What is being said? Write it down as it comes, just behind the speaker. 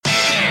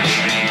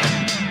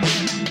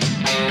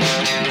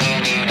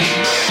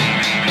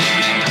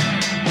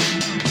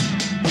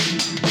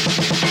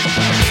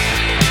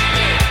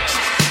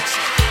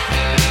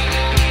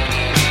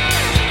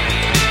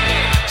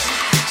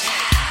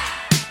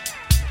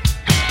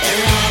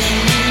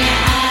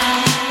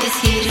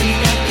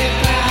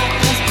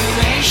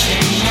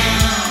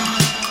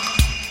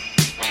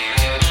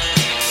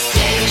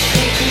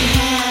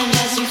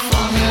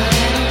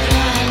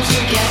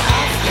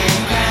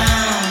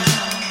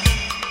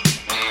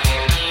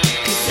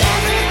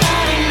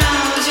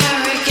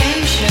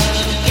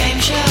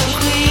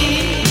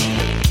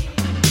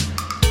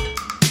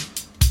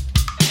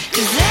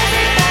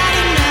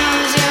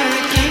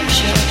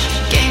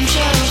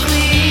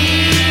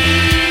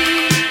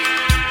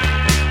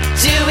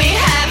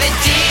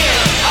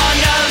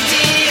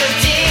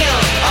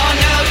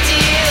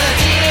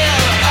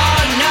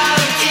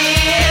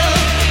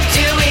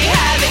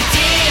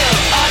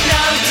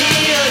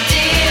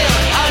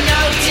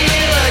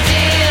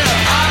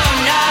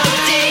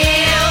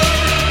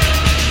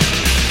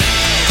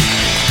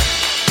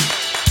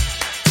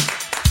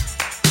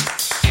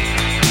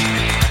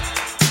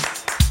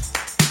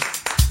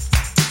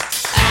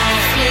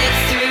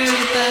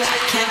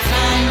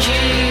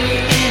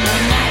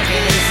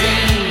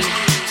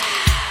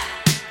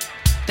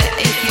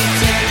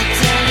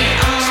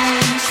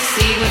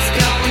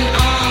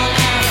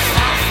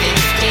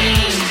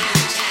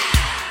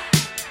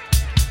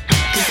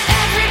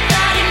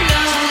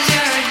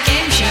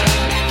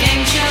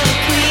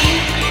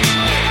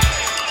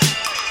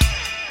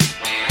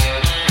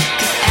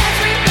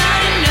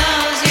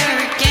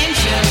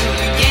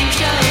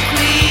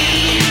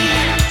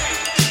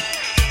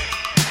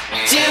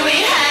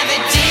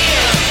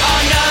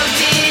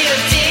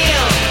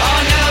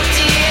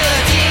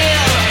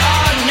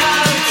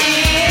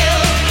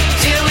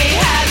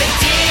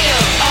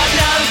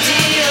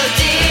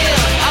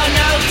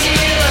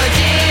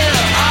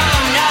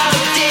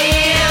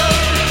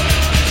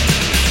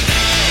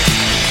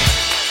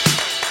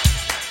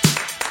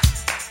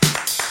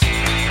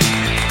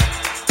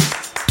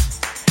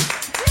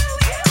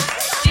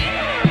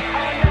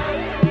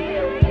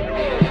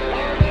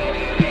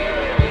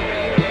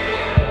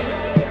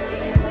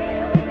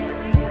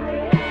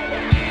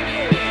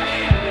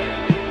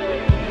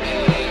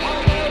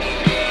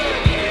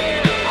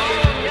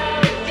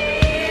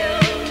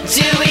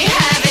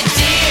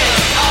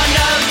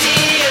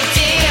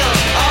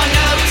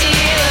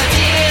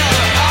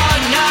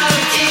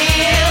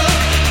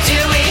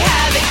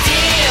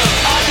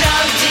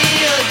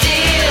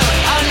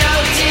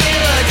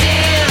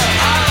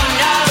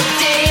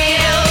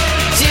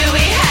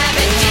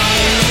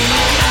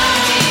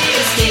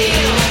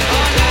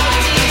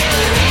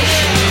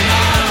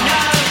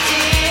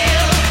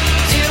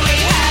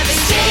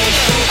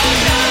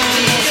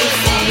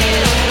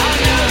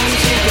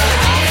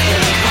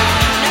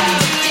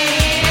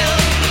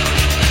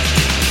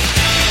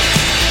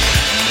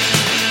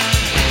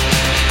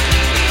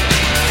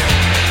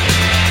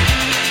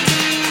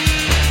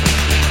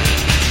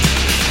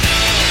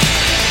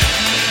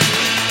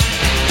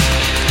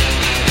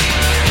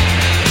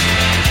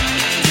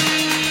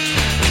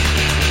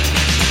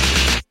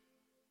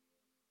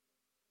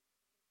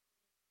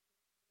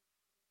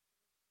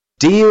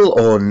Deal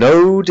or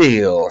no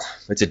deal?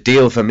 It's a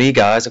deal for me,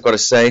 guys, I've got to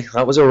say.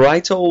 That was a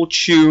right old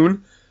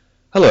tune.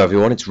 Hello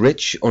everyone, it's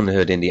Rich,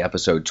 Unheard Indie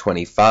episode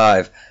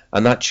 25,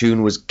 and that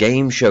tune was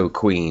Game Show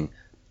Queen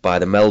by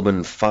the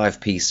Melbourne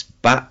five-piece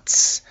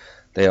Batz.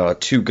 They are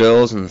 2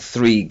 girls and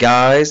 3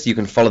 guys. You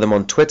can follow them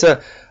on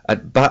Twitter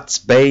at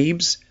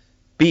batzbabes,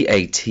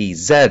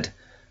 B-A-T-Z,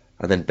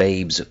 and then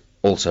babes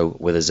also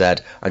with a Z.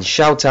 And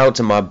shout out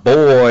to my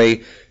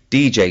boy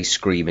DJ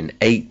Screaming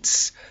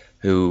 8s,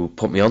 who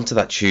put me onto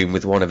that tune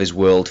with one of his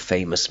world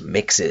famous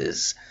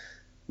mixes.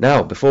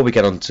 Now, before we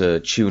get on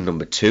to tune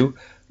number 2,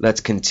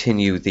 let's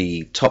continue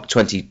the top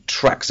 20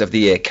 tracks of the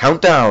year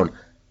countdown.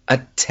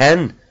 At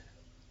 10,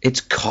 it's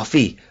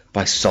Coffee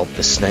by Salt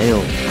the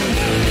Snail.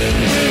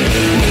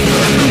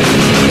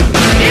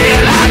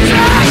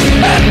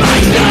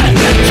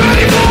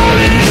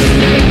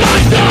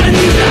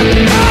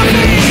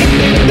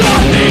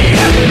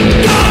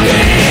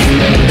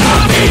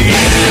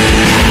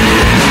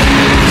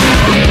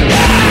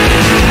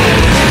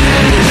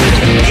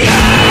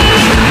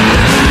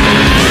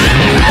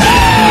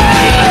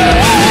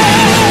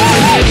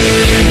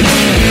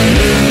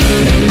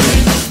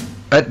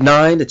 At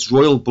 9, it's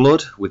Royal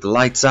Blood with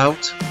Lights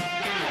Out.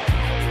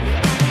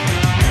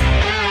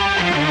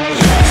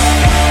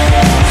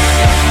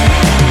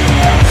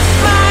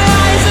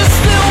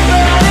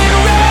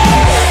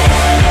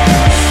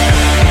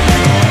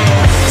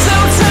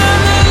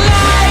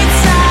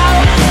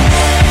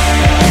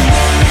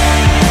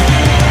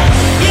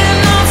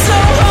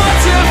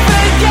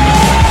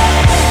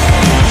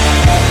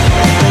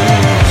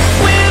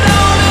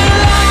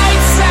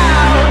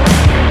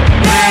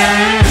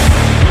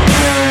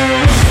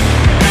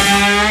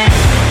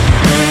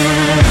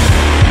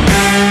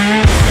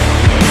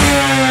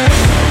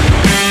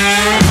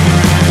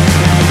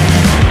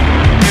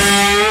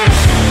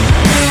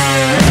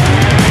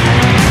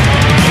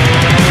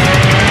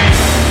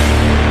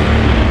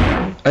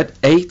 At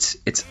 8,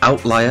 it's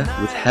Outlier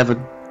with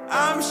Heaven.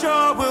 I'm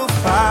sure we'll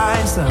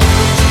find some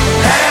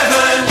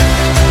heaven,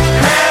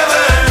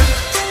 heaven,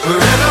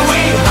 wherever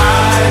we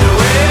hide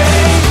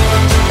away.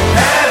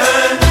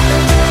 Heaven,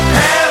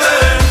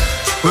 heaven,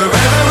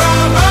 wherever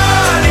our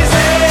bodies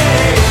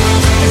lay.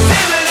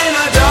 Even in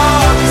our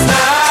darkest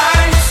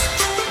nights,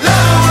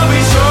 love will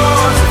be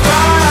sure to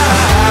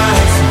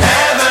find some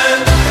heaven,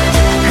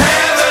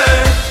 heaven,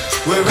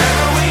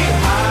 wherever we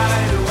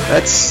hide away.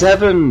 At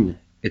 7,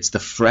 it's the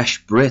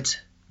Fresh Brit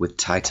with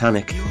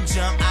Titanic. You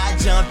jump, I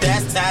jump,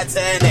 that's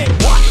Titanic.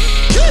 What?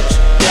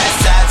 That's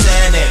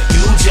Titanic.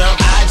 You jump,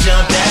 I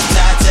jump, that's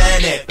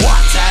Titanic. What?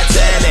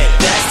 Titanic.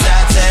 That's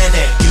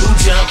Titanic. You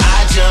jump,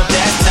 I jump,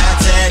 that's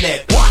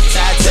Titanic. What?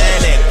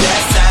 Titanic.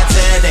 That's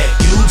Titanic.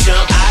 You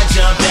jump, I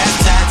jump, that's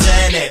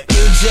Titanic.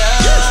 You jump,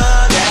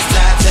 that's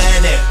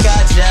Titanic.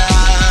 Got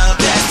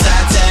jump, that's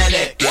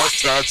Titanic.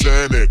 What's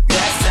Titanic?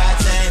 That's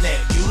Titanic.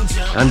 You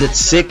jump. And at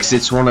 6,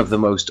 it's one of the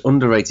most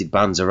underrated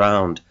bands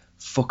around.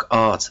 Fuck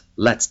Art,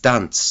 Let's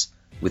Dance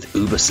with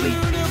Uber Sleep.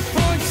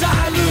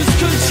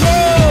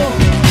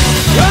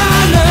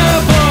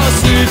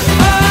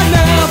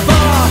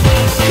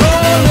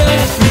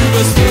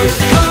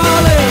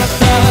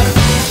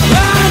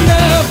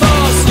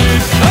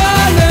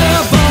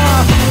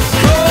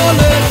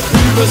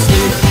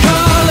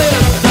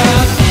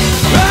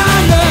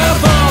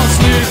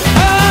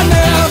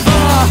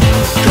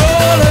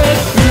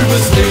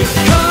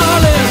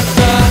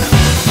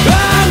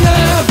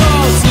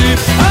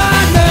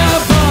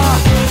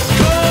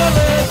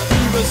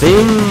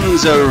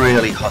 Things are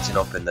really hotting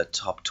up in the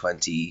top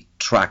 20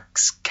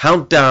 tracks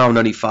countdown.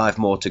 Only 5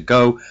 more to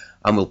go,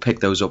 and we'll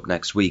pick those up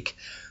next week.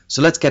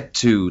 So let's get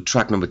to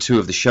track number 2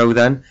 of the show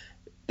then.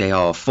 They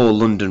are 4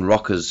 London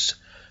rockers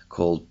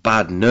called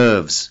Bad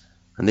Nerves,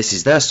 and this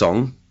is their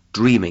song,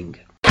 Dreaming.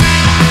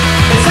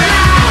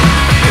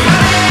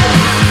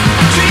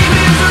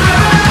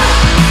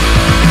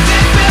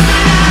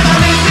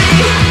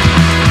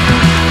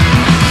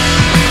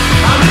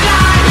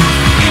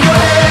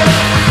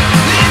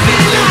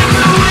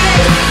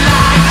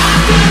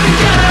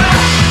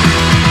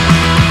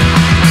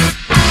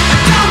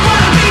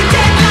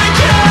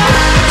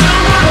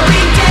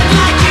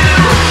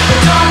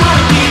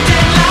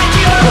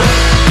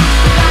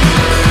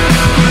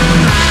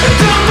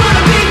 Don't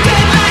wanna be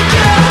dead like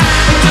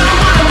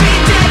you.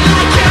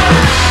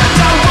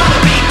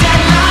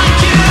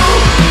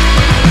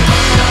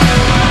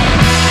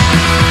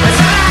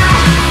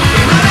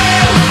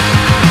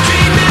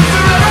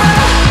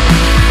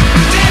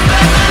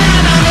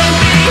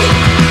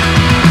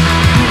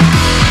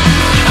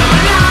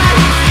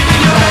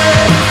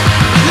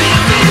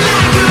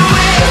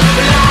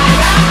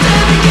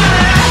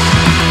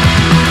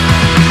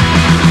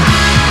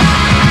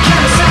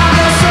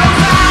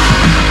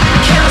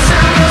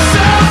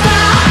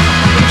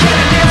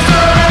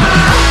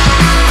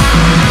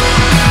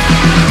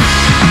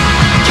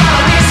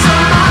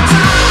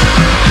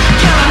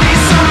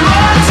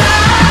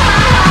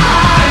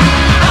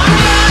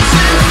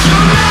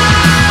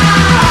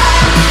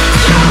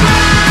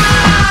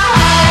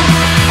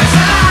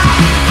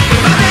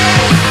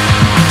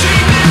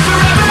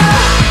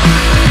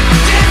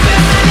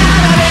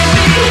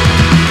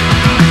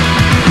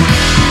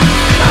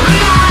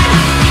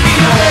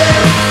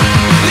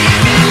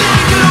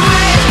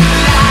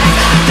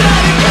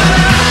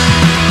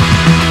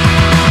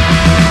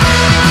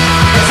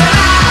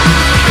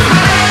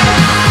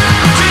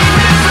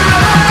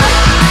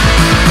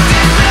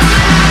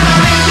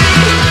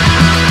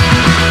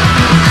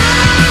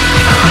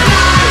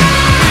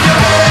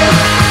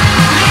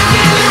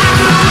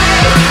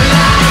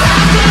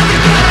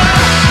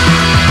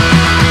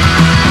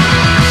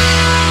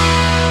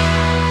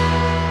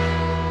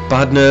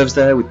 Bad Nerves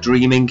there with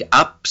Dreaming,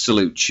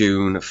 absolute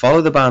tune.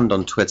 Follow the band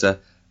on Twitter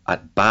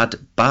at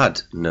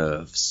Bad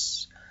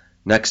Nerves.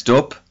 Next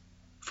up,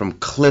 from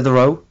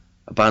Clitheroe,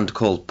 a band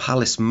called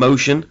Palace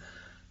Motion.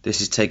 This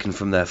is taken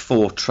from their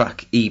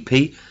 4-track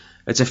EP.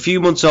 It's a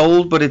few months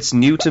old, but it's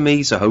new to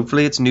me, so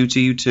hopefully it's new to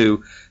you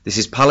too. This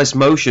is Palace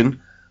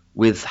Motion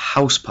with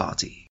House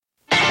Party.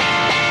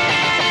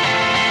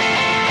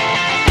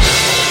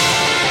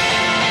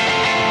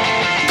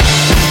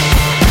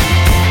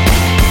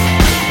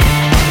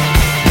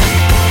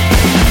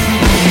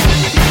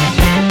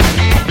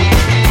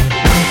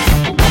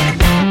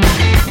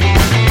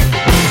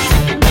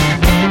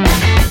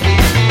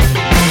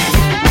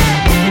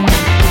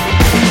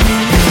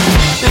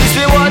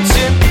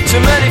 Too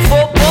many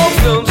football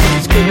films,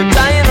 he's gonna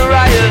die in a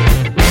riot.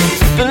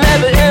 But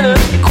never in a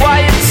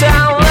quiet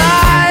town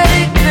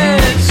like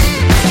this.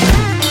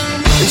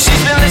 And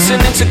she's been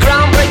listening to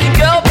groundbreaking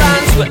girl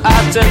bands with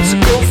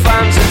identical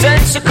fans,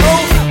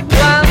 identical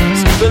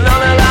plans, but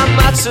none of that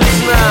matters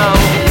now.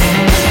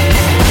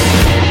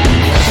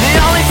 The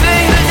only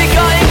thing that they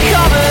got in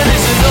common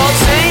is the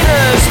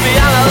naughtiness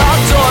behind a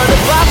locked door in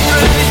the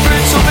bathroom. These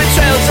brutal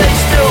betrayals, they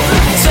still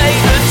take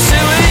the two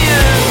of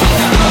you.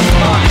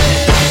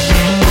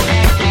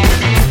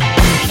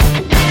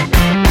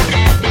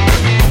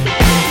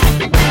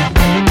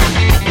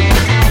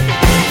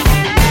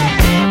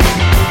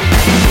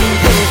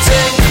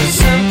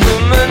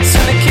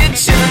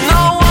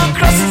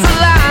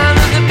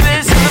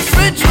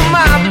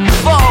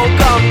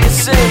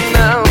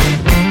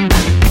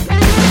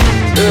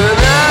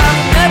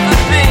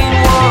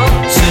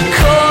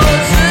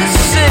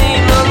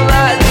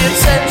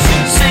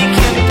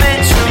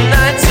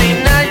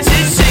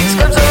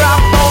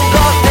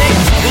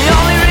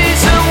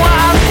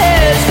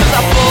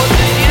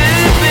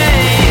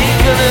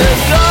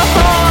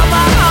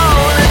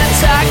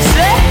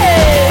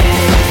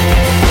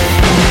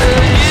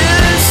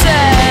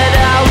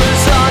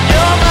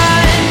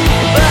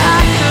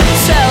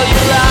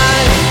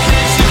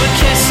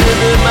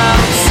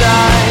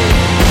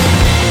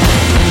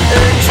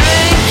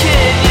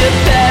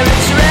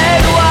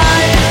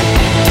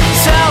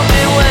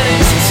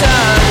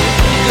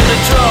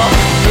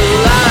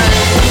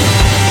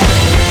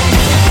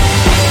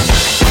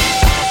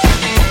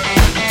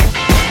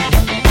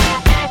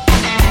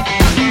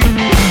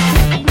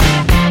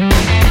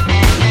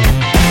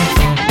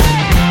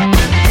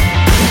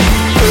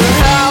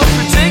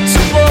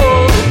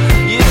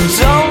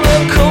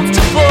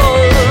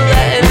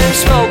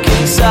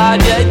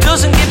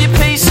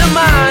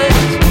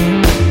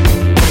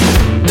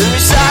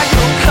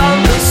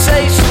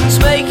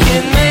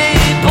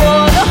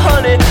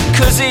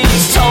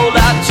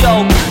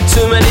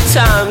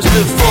 Times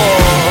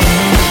before.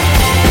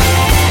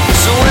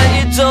 So when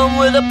you're done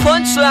with a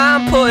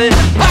punchline, put it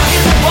back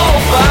in the bowl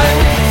bank.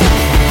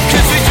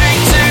 Cause we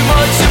drink too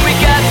much and we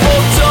get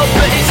fucked up.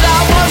 But is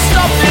that what's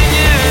stopping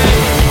you?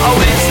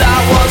 Oh, is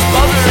that what's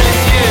bothering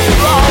you?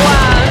 Oh,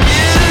 and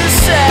you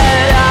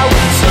said I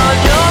was on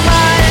your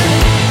mind,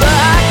 but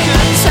I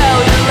couldn't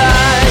tell you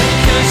lied.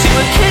 Cause you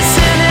were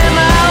kissing him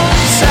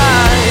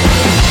outside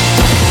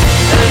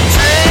and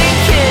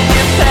drinking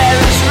your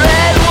parents'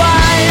 red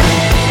wine.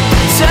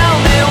 Tell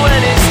me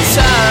when it's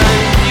time,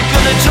 you're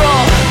gonna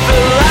draw the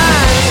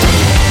line.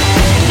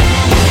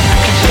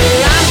 Cause the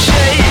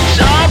lampshades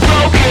are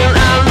broken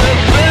and the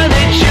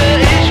furniture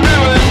is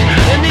ruined,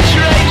 and this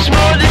rape's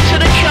more into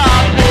the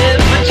carpet.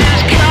 But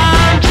just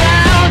calm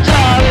down,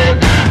 darling,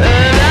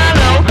 and I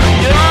know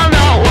you're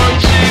not one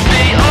to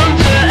be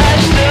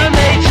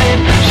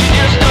underestimated. She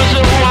just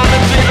doesn't wanna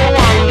be the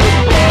one the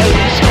boy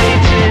is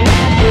hating.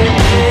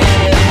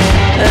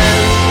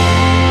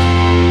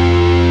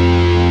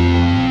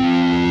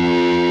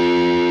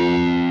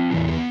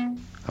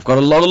 I've got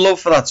a lot of love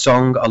for that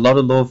song, a lot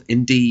of love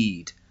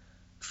indeed.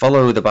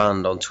 Follow the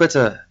band on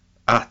Twitter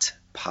at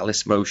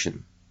Palace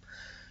Motion.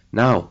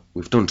 Now,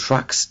 we've done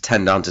tracks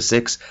 10 down to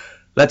 6.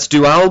 Let's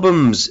do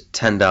albums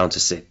 10 down to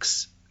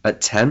 6.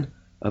 At 10,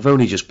 I've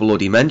only just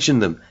bloody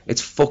mentioned them.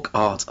 It's Fuck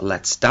Art,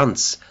 Let's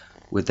Dance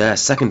with their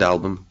second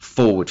album,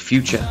 Forward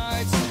Future.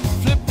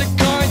 Flip the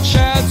coin,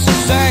 shout at the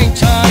same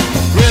time.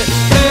 Rip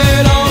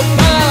it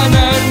open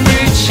and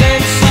reach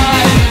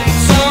inside.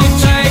 So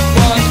take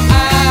one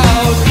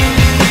out,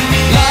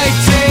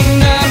 lighting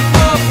them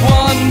up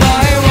one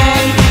by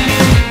one.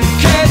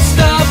 Can't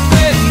stop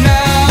it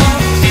now.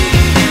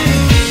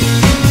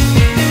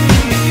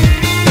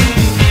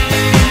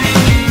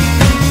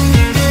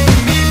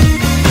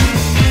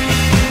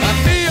 I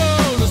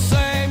feel the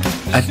same.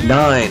 At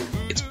 9,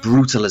 it's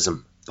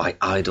Brutalism by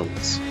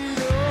Idols.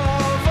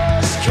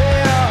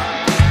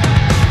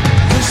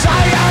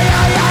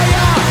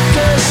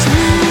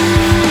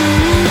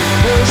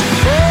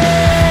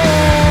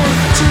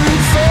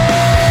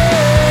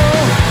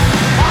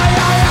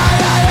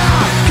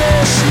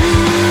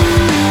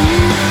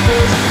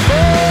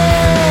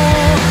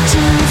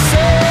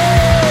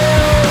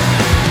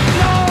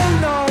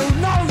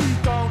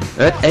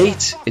 At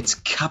 8, it's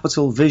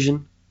Capital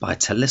Vision by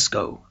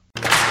Talisco.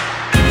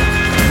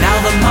 Now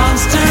all the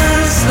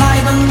monsters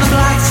lie on the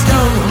black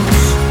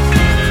stones.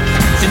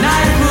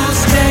 Tonight will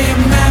stay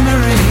in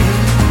memory.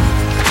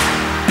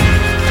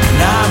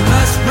 Now I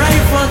must pray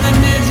for the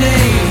new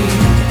day,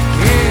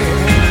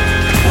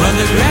 when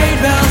the great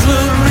bells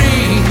will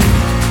ring.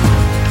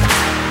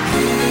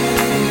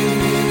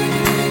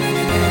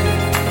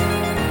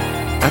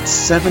 At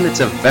 7, it's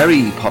a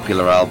very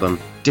popular album,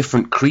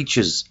 Different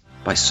Creatures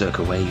by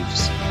Circa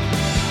Waves.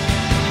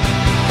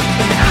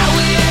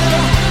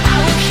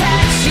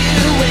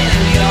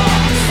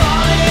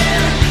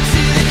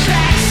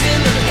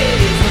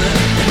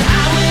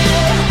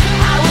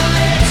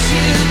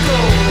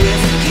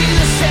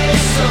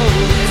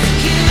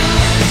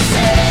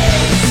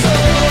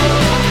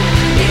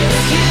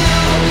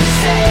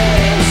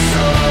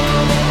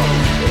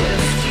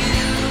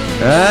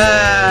 And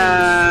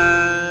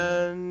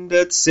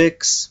at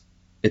 6,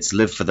 it's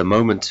Live for the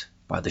Moment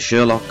by the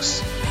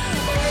Sherlocks.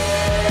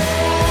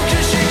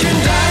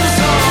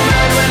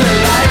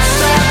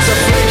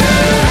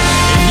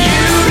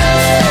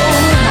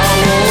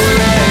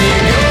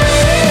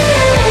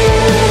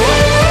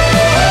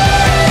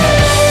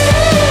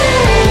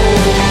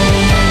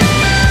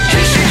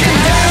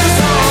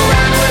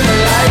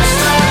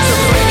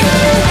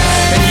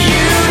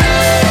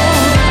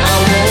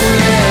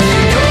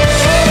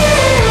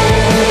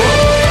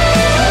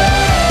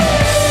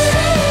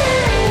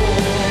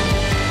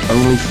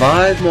 Only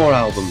 5 more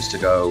albums to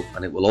go,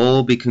 and it will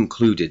all be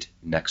concluded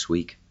next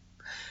week.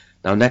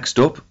 Now, next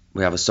up,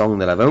 we have a song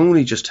that I've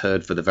only just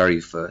heard for the very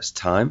first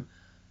time.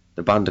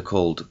 The band are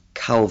called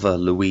Calva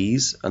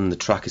Louise, and the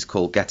track is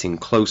called Getting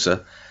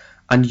Closer.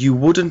 And you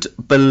wouldn't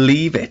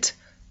believe it,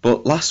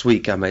 but last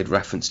week I made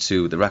reference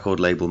to the record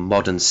label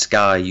Modern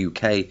Sky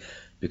UK,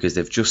 because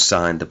they've just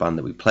signed the band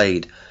that we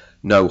played,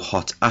 No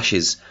Hot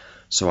Ashes.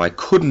 So I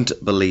couldn't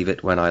believe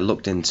it when I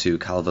looked into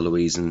Calva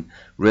Louise and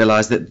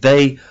realised that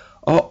they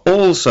are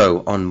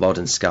also on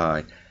Modern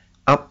Sky.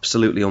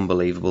 Absolutely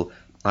unbelievable.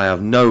 I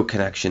have no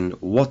connection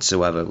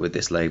whatsoever with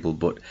this label,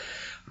 but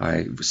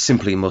I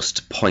simply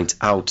must point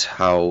out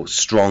how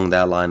strong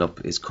their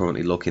lineup is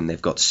currently looking.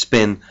 They've got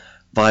Spin,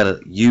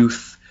 Violet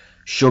Youth,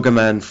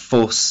 Sugarman,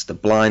 Fuss, The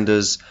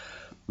Blinders,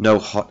 No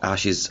Hot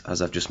Ashes,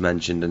 as I've just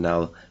mentioned, and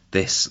now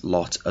this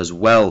lot as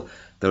well.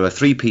 They're a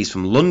 3-piece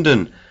from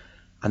London,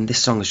 and this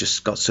song has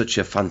just got such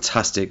a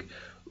fantastic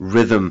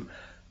rhythm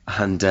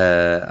and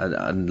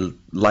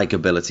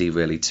likability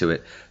really to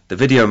it. The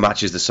video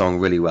matches the song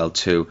really well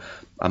too.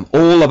 I'm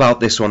all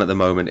about this one at the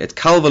moment. It's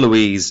Calva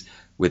Louise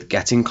with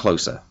Getting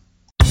Closer.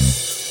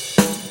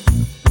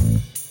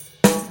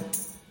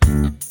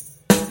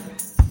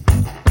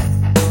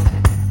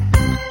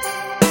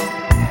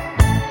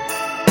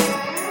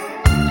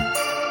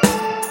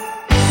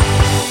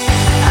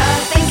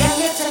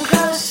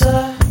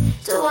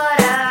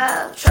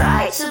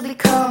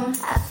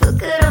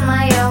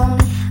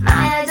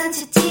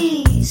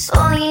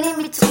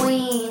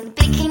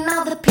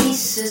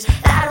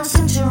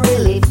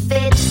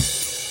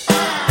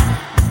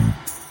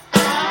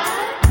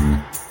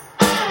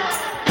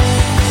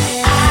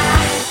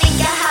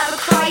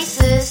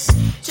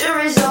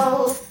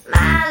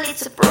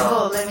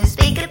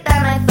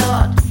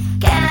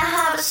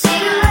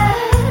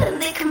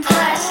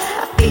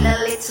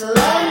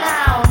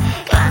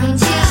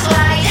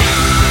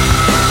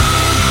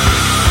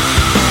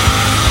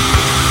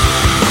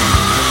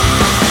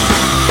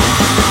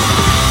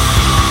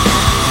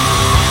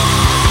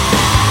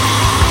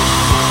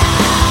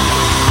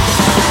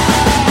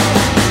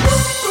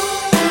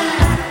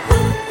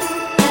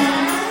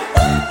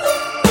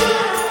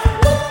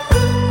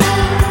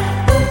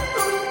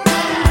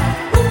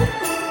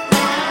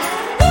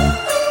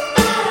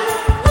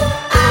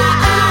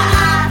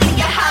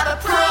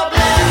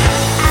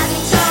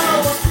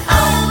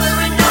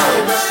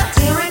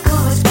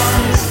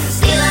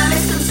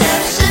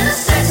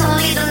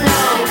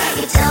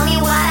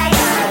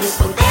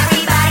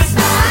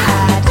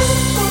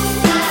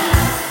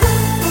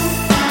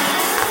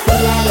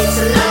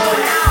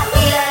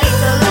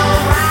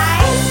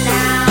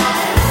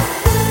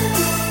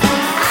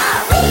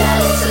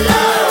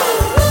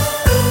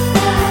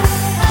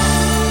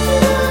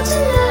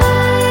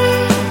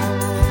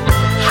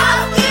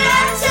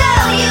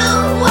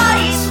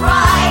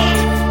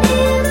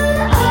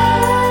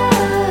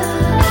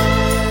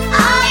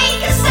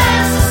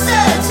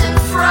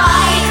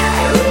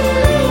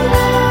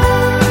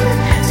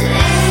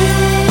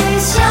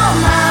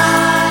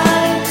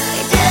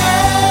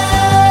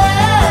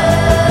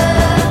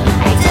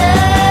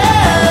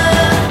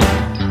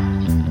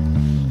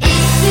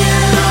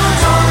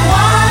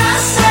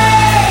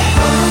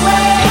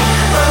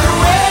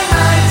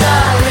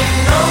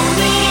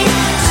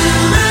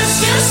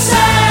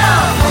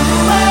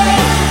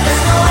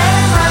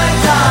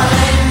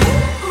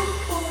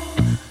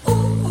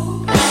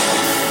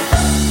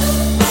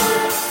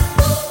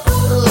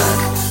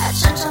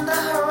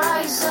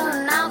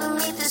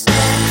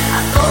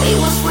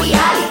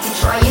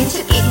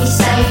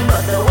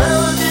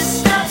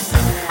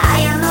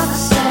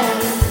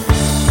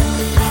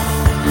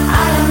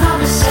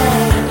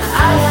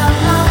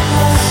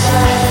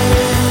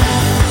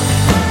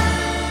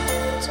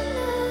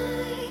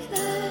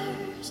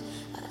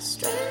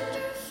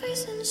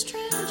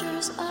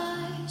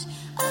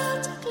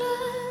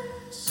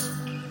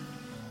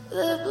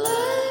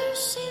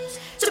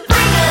 to bring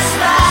us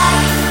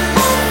back.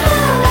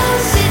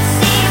 It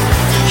seemed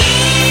to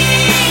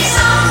ease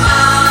our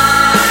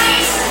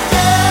minds.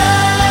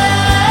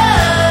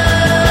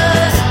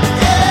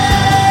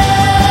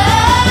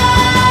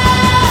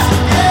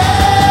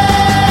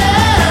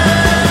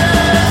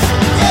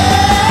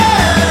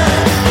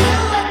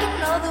 Feel like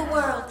another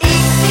world.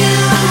 If you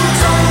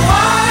don't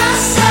wanna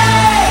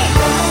stay,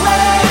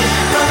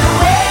 run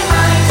away,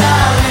 my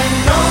darling.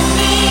 No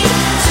need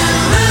to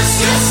lose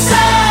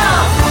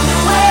yourself. Run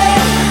away,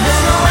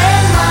 there's no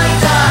end, my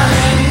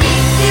darling.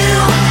 If you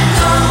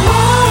don't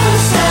wanna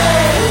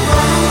stay,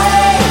 run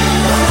away,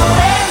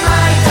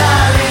 my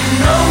darling.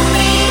 No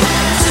need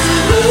to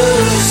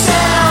lose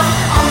yourself.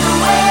 On the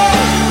way,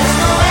 there's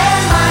no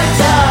end, my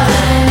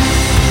darling.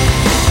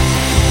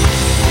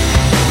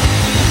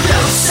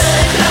 Closer,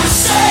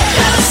 closer,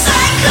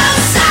 closer,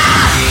 closer.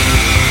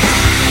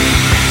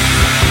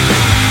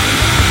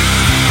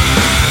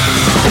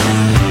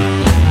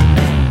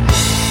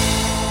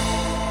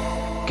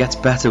 Gets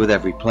better with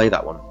every play,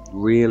 that one.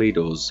 Really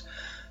does.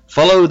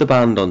 Follow the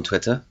band on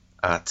Twitter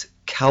at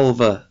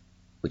Calva,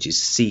 which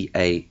is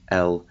Calva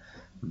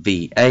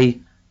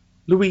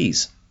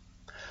Louise.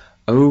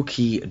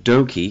 Okie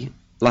dokie.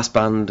 Last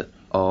band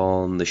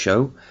on the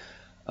show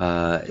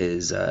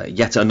is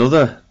yet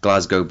another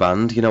Glasgow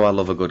band. You know I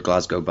love a good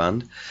Glasgow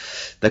band.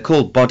 They're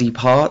called Body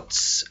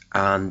Parts,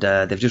 and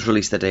they've just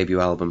released their debut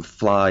album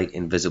Fly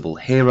Invisible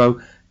Hero.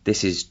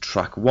 This is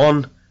track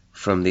 1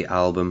 from the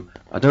album.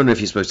 I don't know if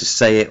you're supposed to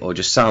say it or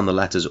just sound the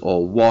letters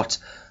or what,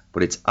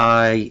 but it's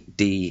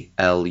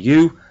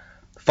IDLU.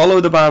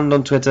 Follow the band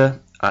on Twitter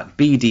at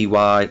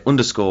BDY_PRTS.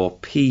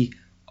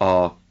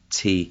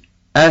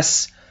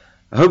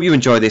 I hope you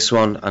enjoy this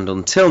one, and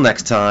until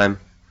next time,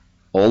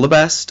 all the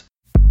best.